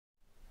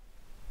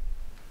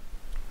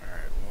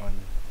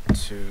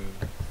2,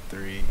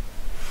 3,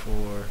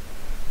 4,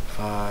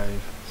 5,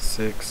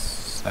 6,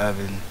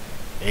 7,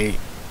 8,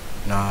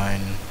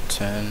 9,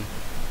 10.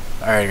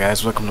 Alright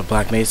guys, welcome to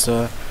Black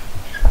Mesa.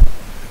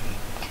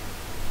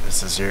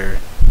 This is your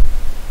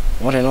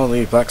one and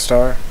only Black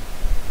Star.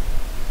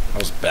 That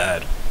was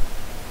bad.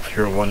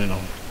 You're one and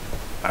only.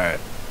 Alright.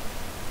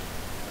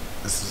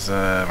 This is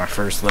my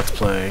first Let's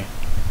Play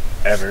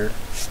ever.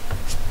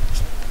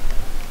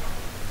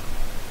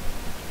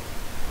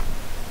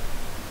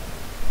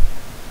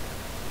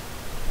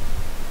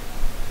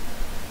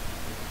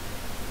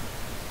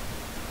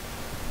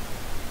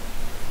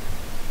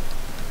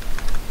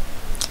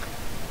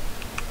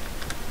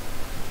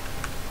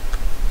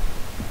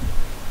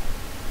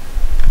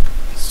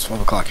 It's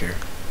 12 o'clock here.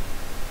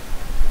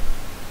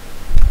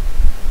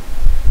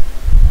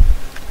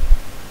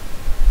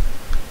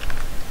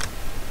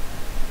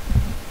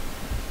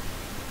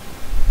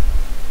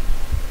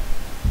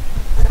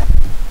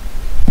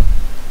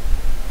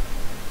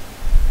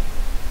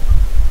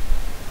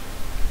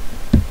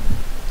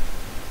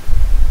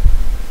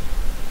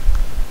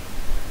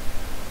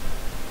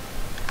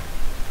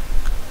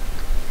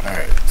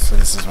 So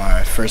this is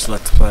my first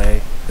Let's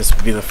Play. This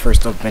will be the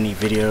first of many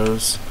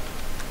videos.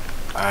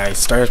 I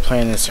started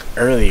playing this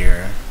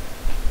earlier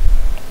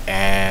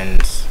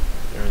and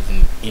there was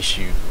an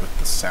issue with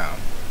the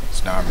sound.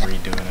 So now I'm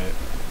redoing it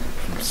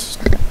from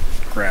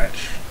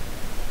scratch.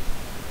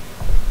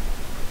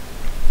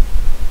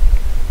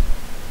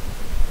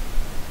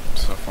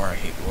 So far I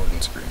hate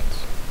loading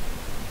screens.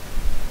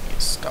 I need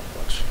a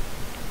stopwatch.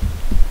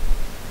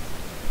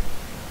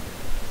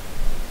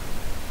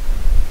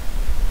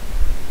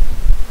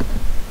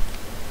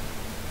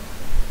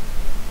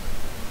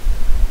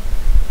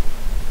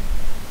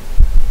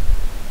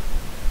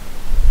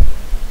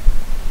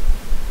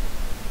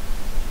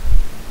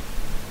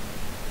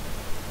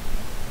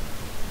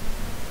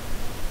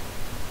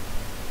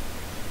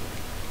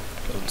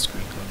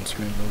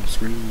 Load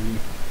screen.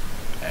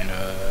 And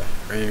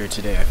earlier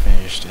today I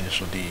finished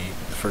Initial D,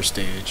 the first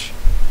stage.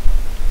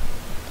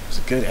 It was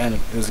a good end.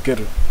 It was a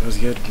good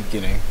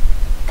beginning,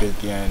 good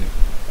at the end,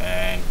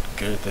 and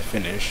good at the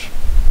finish.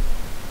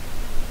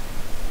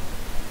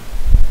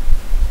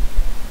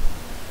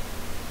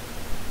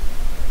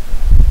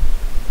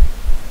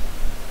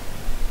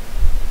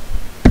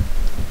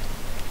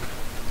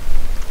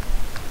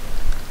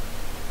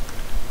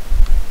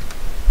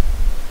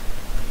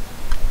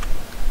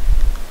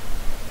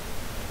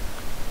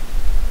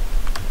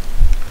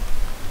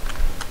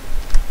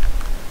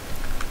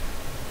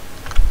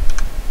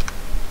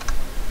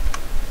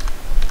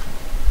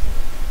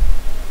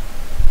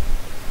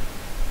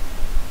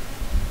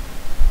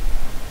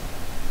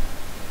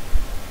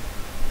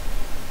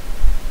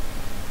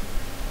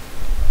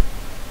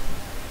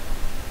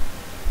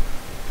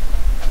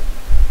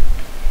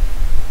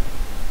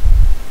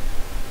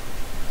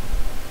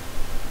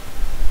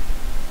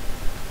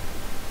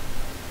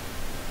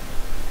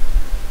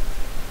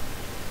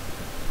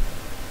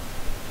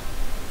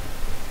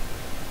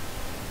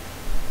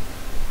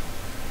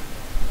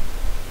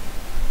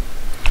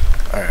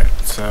 Alright,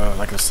 so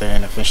like I was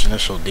saying, I finished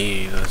Initial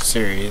D, the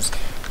series,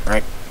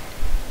 right?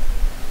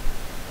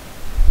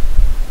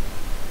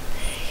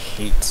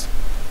 Hate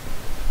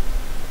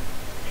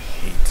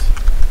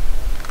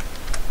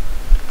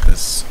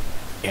this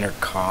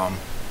intercom.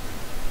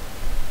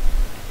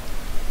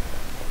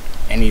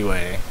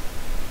 Anyway,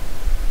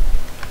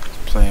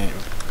 I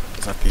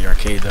was at the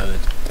arcade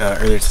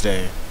earlier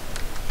today.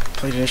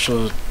 Played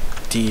Initial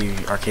D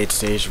arcade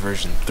stage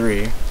version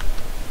 3,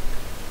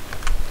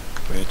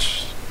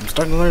 which I'm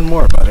starting to learn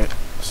more about it.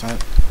 It's not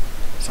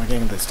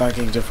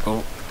getting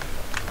difficult.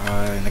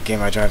 In the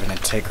game I drive an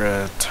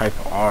Integra Type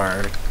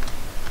R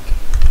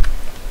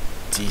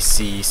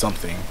DC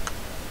something.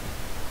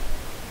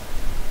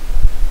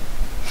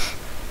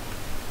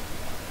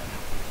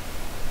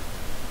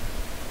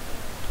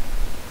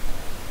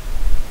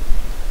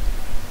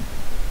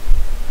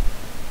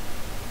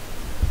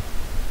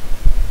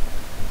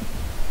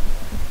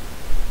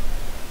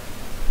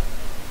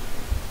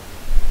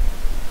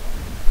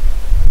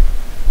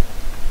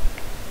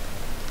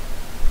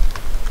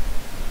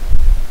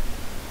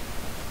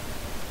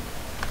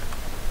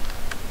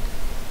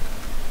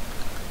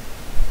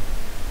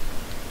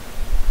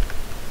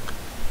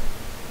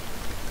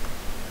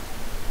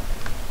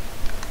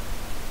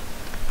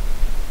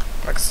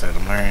 Like I said,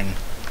 I'm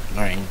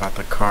learning about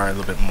the car a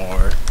little bit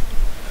more.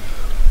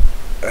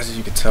 As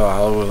you can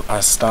tell, I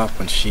stop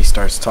when she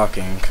starts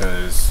talking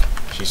because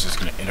she's just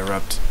gonna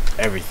interrupt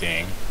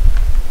everything.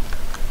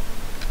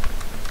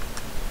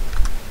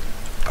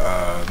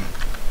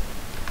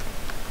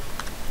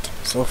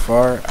 So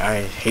far,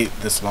 I hate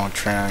this long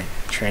tram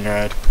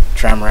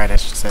ride, I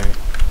should say.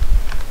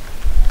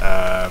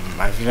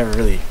 I've never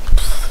really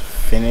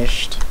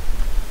finished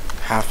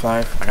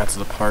Half-Life. I got to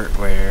the part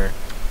where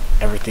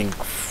everything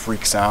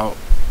freaks out,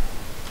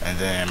 and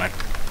then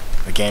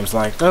the game's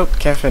like, nope,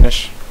 can't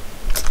finish,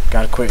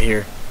 gotta quit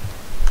here,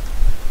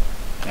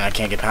 and I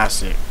can't get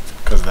past it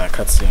because of that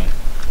cutscene.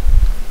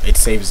 It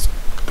saves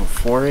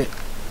before it,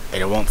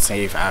 and it won't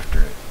save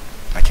after it.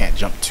 I can't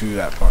jump to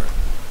that part.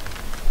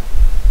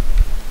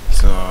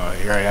 So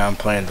here I am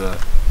playing the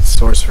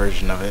source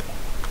version of it.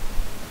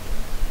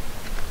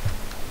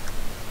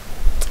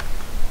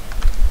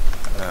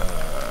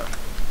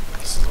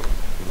 This is a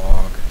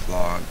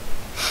long,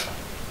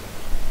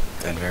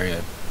 and very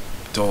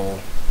dull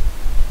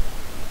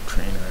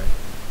train ride.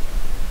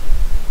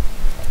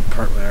 The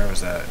part where I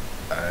was at,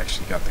 I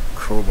actually got the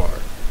crowbar.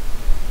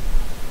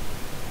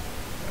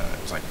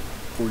 It was like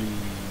 40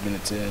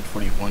 minutes in,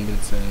 41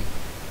 minutes in,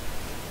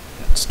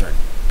 and start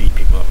beating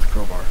people up with the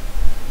crowbar.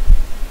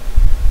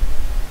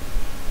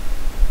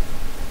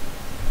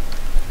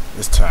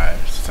 This time,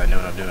 since I know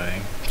what I'm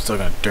doing, I'm still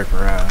gonna derp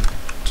around,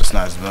 just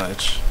not as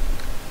much.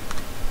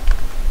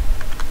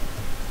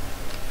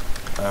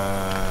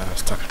 I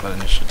was talking about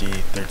Initial D,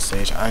 third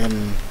stage. I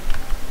am...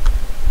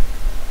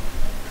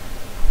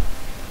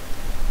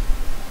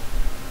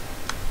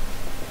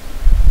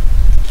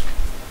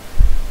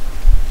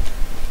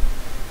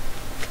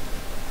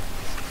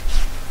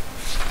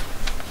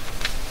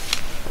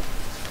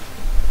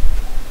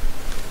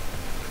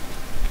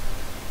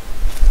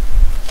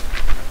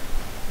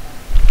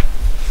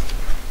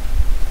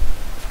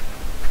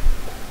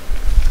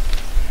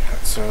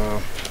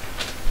 So,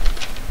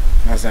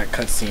 as that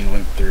cutscene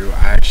went through,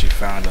 I actually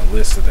found a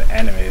list of the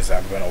animes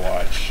I'm going to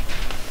watch.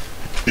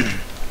 So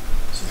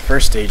the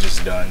first stage is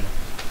done.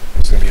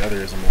 There's going to be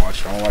others I'm going to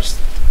watch. I'm going to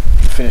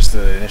finish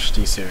the Initial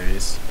D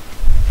series.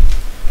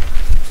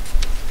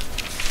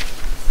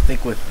 I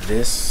think with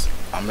this,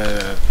 I'm going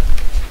to...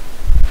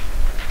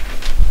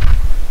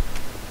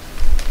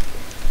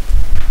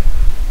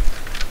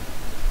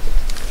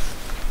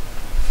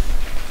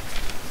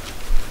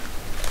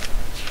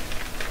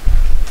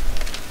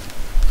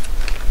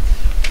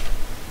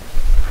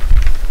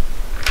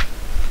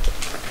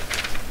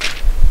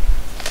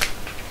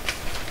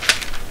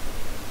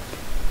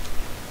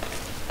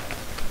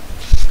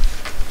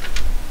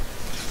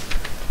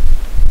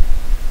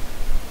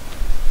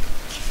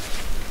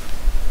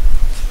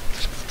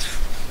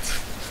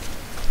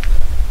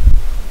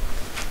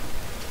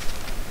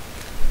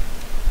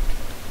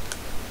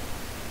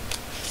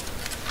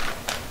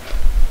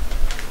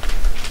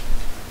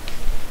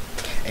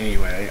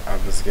 Anyway, I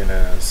was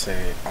gonna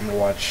say I'm gonna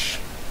watch.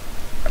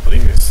 I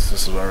believe this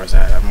is where I was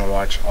at. I'm gonna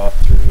watch all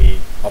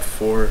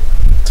 4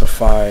 to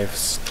 5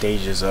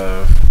 stages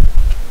of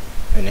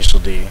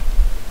Initial D,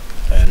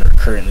 and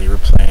currently we're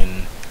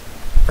playing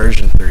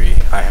version 3.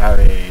 I have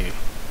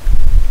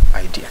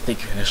I think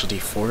Initial D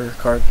 4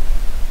 card,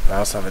 but I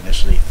also have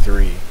Initial D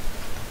 3.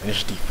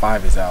 Initial D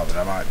 5 is out, but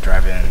I'm not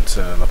driving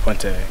to La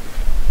Puente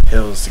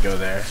Hills to go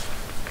there.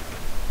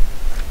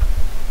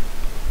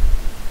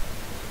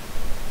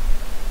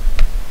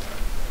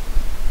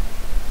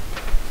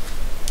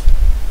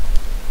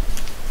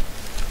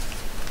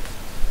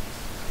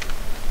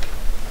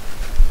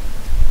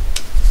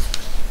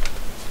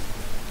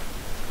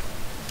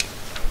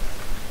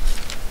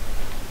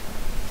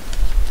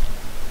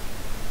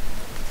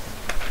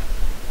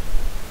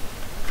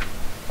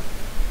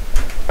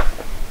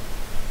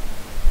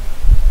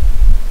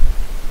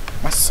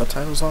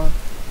 Subtitles on?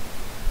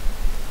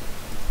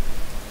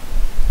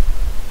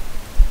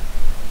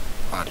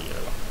 Audio.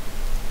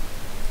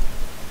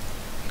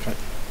 Okay.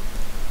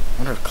 I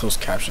wonder if closed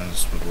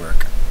captions would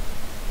work.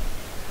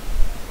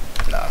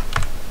 Nah.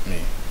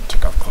 Me.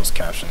 Took off closed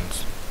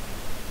captions.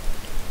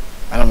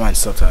 I don't mind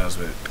subtitles,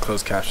 but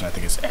closed caption I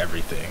think is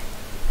everything.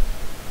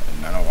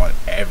 And I don't want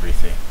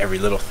everything. Every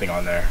little thing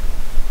on there.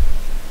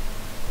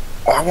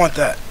 Oh, I want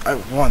that! I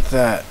want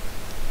that!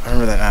 I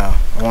remember that now.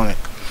 I want it.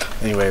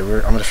 Anyway, I'm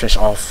going to finish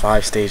all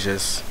 5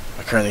 stages.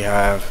 I currently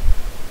have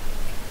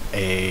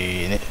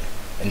a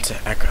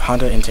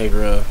Honda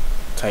Integra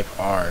Type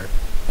R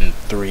and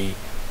 3.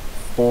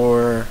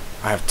 4,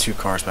 I have 2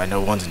 cars, but I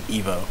know one's an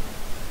Evo.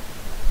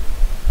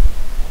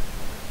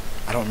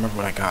 I don't remember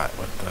what I got,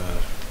 what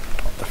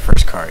the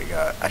first car I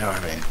got. I know I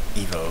have an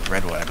Evo,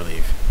 red one I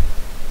believe.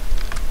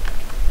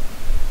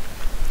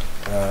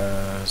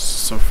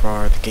 So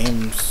far the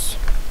games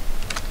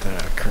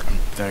that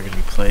are going to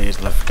be played: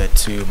 Left 4 Dead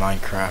 2,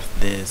 Minecraft,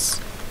 this,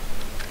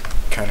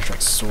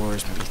 Counter-Strike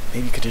Source,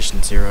 maybe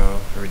Condition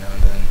Zero every now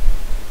and then.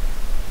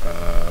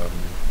 I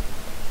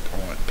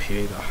want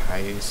Payday the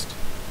Heist.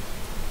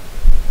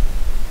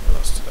 What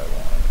else did I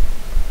want?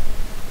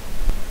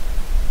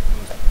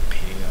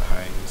 Payday the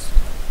Heist.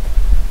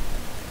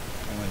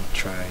 I want to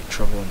try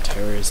Trouble in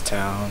Terrorist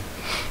Town.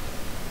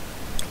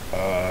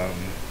 Trouble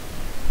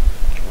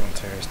in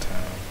Terrorist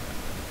Town.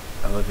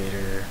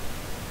 Elevator.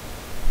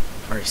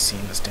 I've already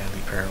seen the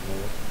Stanley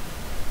Parable.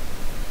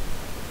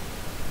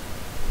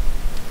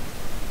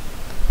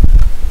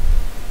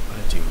 I'm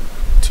gonna do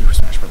 2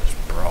 Smash Brothers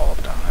Brawl,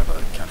 but I don't have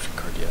a capture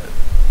card yet.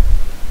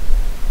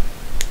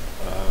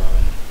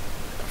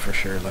 For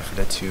sure, Left 4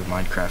 Dead 2,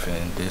 Minecraft,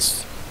 and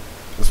this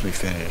will be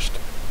finished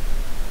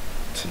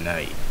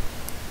tonight,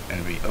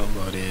 and be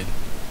uploaded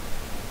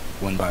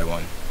one by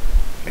one,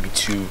 maybe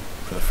 2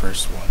 for the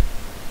first one,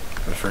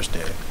 for the first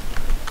day.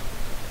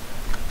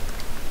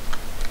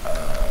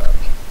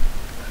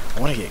 I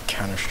want to get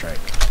Counter-Strike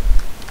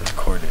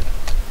recorded.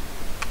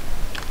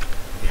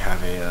 We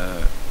have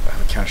a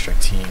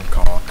Counter-Strike team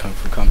called Kung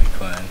Fu Comedy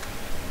Clan,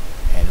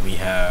 and we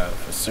have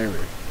a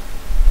server.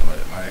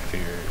 But my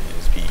fear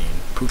is being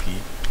pooky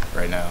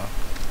right now.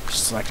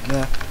 Just like,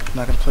 nah, I'm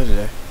not gonna play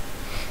today.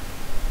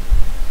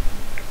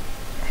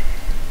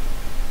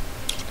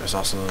 There's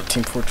also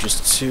Team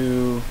Fortress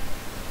 2.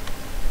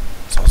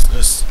 There's also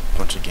just a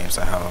bunch of games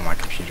I have on my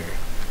computer,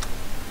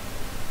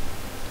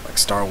 like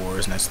Star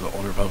Wars, Knights of the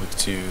Old Republic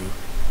 2.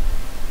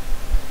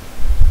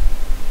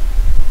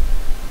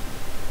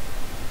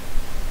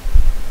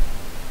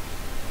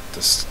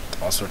 Just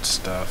all sorts of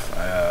stuff.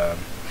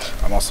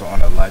 I'm also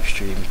on a live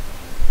stream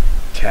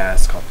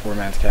cast called Poor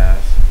Man's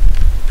Cast.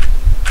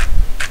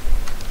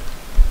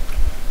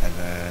 And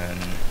then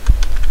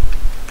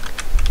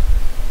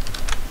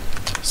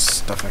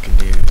stuff I can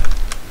do.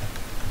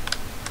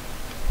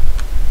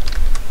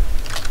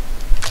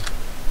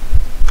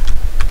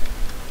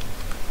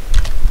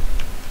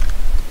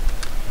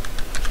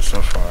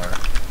 So far,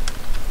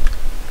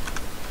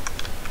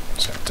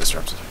 so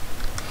disrupted.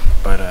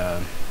 But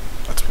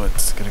that's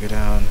what's gonna go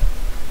down.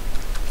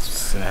 That's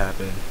what's gonna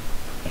happen.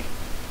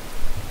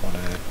 I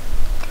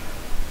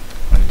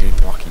wanna do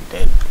Walking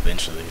Dead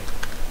eventually,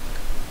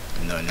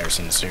 even though I've never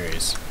seen the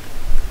series.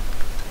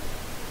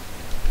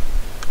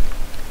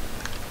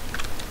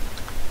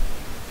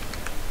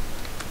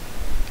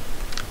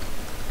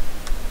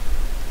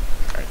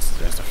 Alright, so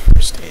there's the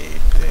first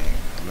aid thing.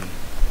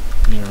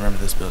 I need to remember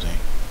this building.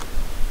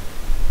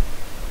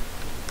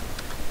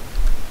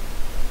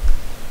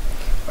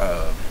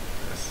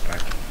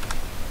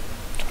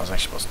 I was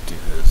actually supposed to do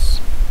this.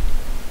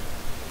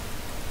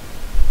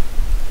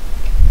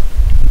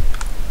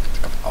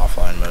 Take off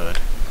offline mode.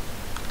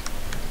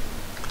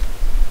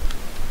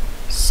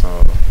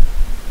 So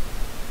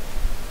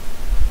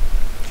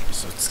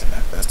that's what's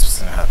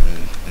gonna happen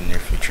in the near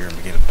future.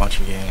 We get a bunch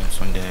of games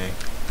one day,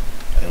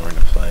 and we're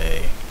gonna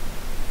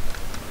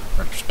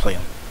just play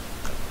them.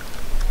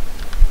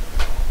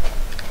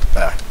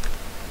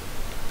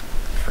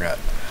 Forgot.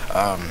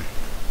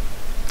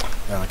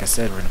 Yeah, like I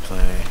said, we're gonna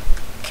play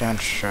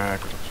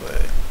Counter-Strike, we're gonna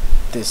play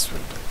this, we're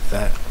gonna play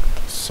that, we're gonna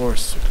play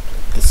Source, we're gonna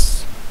play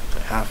this, we're gonna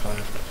play Half-Life,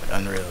 we're gonna play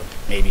Unreal,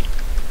 maybe.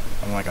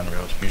 I don't like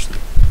Unreal usually.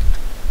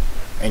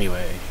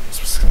 Anyway, that's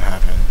what's gonna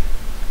happen.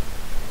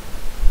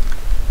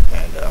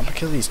 And I'm gonna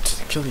kill these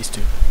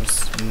two.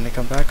 When they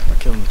come back, I'm gonna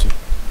kill them too.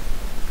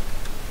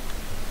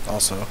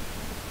 Also,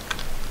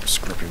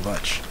 screw up your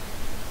lunch.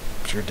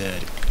 If you're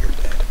dead, you're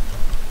dead.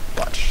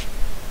 Watch.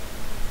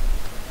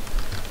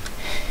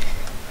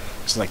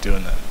 Just like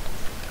doing that.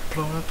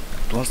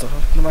 Blowing stuff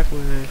up in the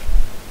microwave.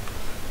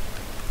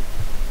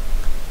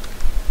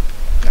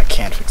 I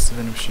can't fix the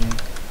vending machine.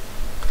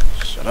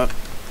 Shut up.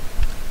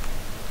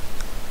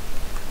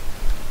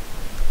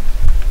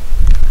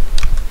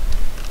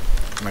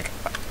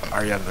 I'm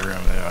already out of the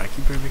room. They're like,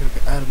 you better make like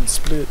an atom and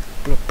split.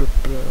 Blah, blah,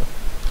 blah.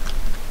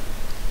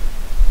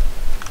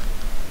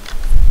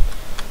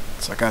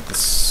 So I got the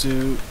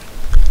suit.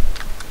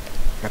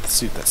 Got the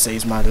suit that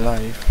saves my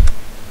life.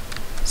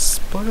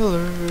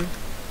 Spoiler.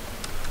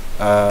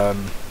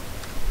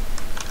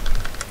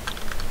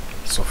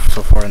 So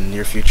far in the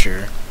near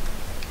future,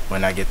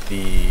 when I get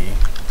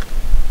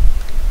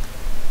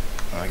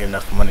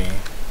enough money,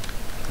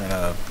 I'm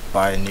gonna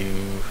buy a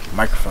new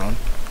microphone.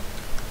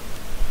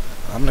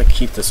 I'm gonna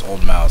keep this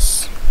old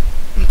mouse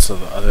until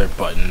the other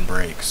button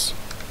breaks,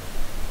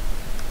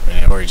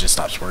 or it just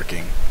stops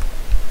working.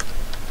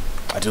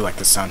 I do like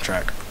this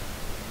soundtrack.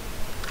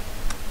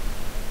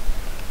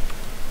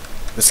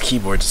 This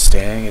keyboard is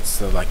staying. It's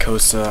the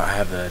Lycosa. I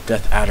have the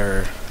Death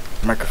Adder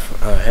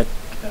microphone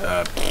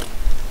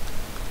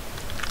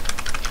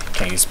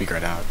can't even speak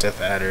right now. Death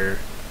Adder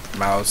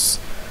mouse.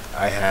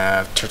 I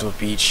have Turtle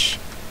Beach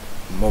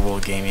mobile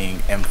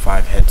gaming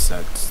M5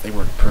 headsets. They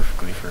work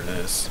perfectly for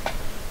this.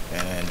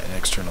 And an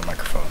external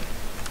microphone.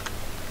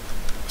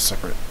 A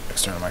separate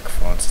external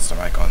microphone since the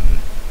mic on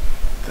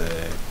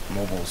the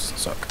mobiles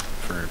suck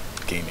for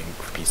gaming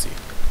for PC.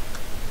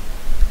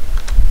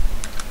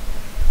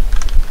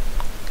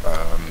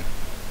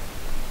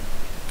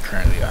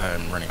 Currently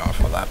I'm running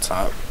off a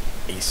laptop,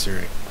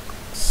 Acer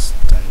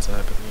Extensa,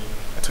 I believe.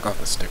 I took off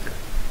the sticker.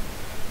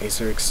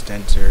 Acer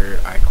Extensor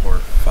iCore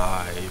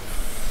 5,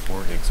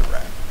 4 gigs of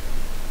RAM,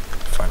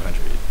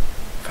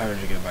 500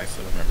 gigabytes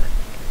of memory.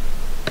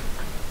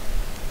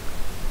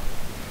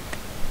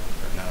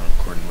 Right now I'm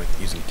recording with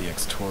using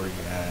DxTory,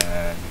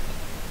 and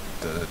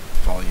the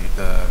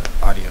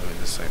audio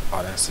is like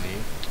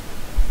Audacity.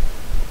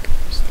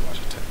 Just to watch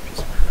a tech piece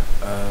of crap.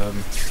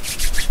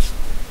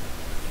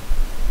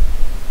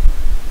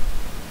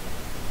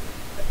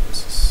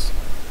 It's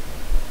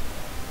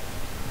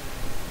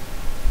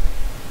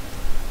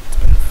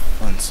been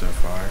fun so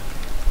far.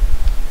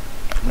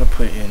 I'm gonna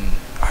put in.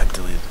 I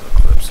deleted the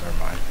clips. Never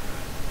mind.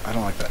 I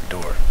don't like that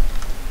door.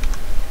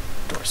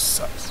 Door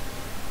sucks.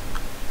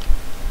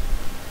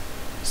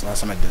 So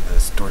last time I did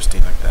this, door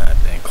stayed like that,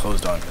 and it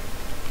closed on me,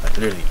 like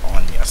literally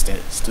on me. I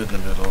stood in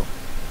the middle,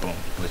 boom,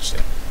 glitched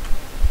it.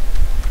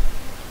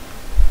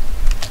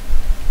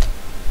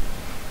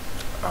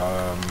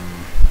 Yeah,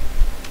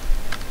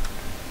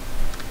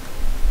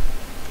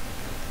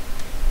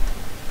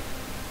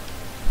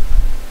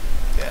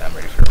 I'm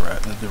ready for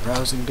the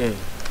rousing day.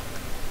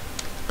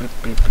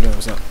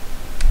 What's up?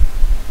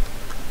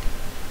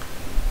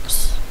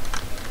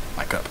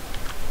 My cup.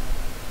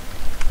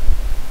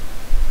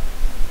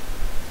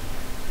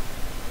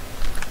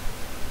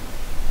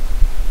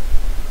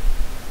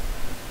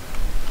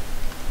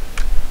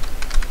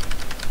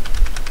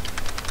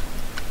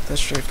 That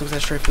strafe, look at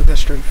that strafe, look at that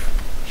strafe.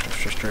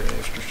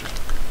 Strafe.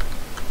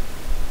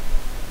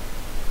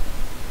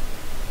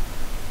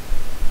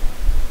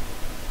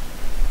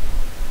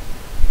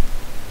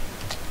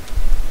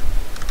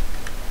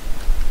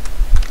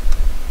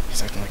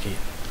 He's acting like he...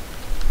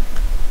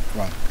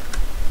 Come on.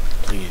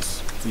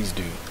 Please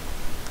do.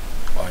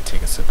 While I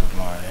take a sip of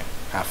my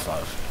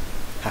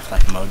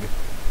Half-Life mug.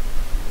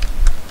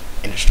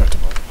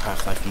 Indestructible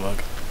Half-Life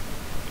mug.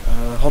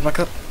 Hold my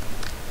cup.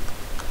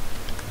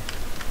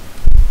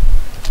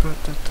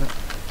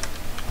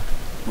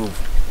 Move.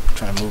 I'm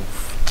trying to move.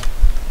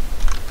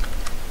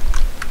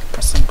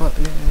 Pressing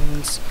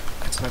buttons.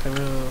 Acts like a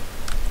real...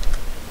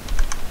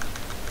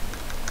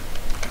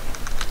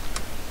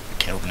 I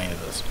can't open any of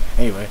those.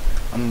 Anyway,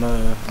 I'm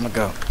gonna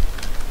go.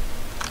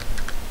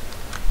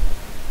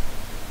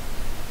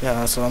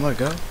 Yeah, so I'm gonna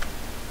go.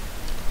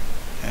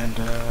 And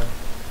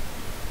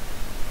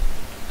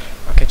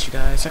I'll catch you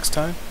guys next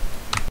time.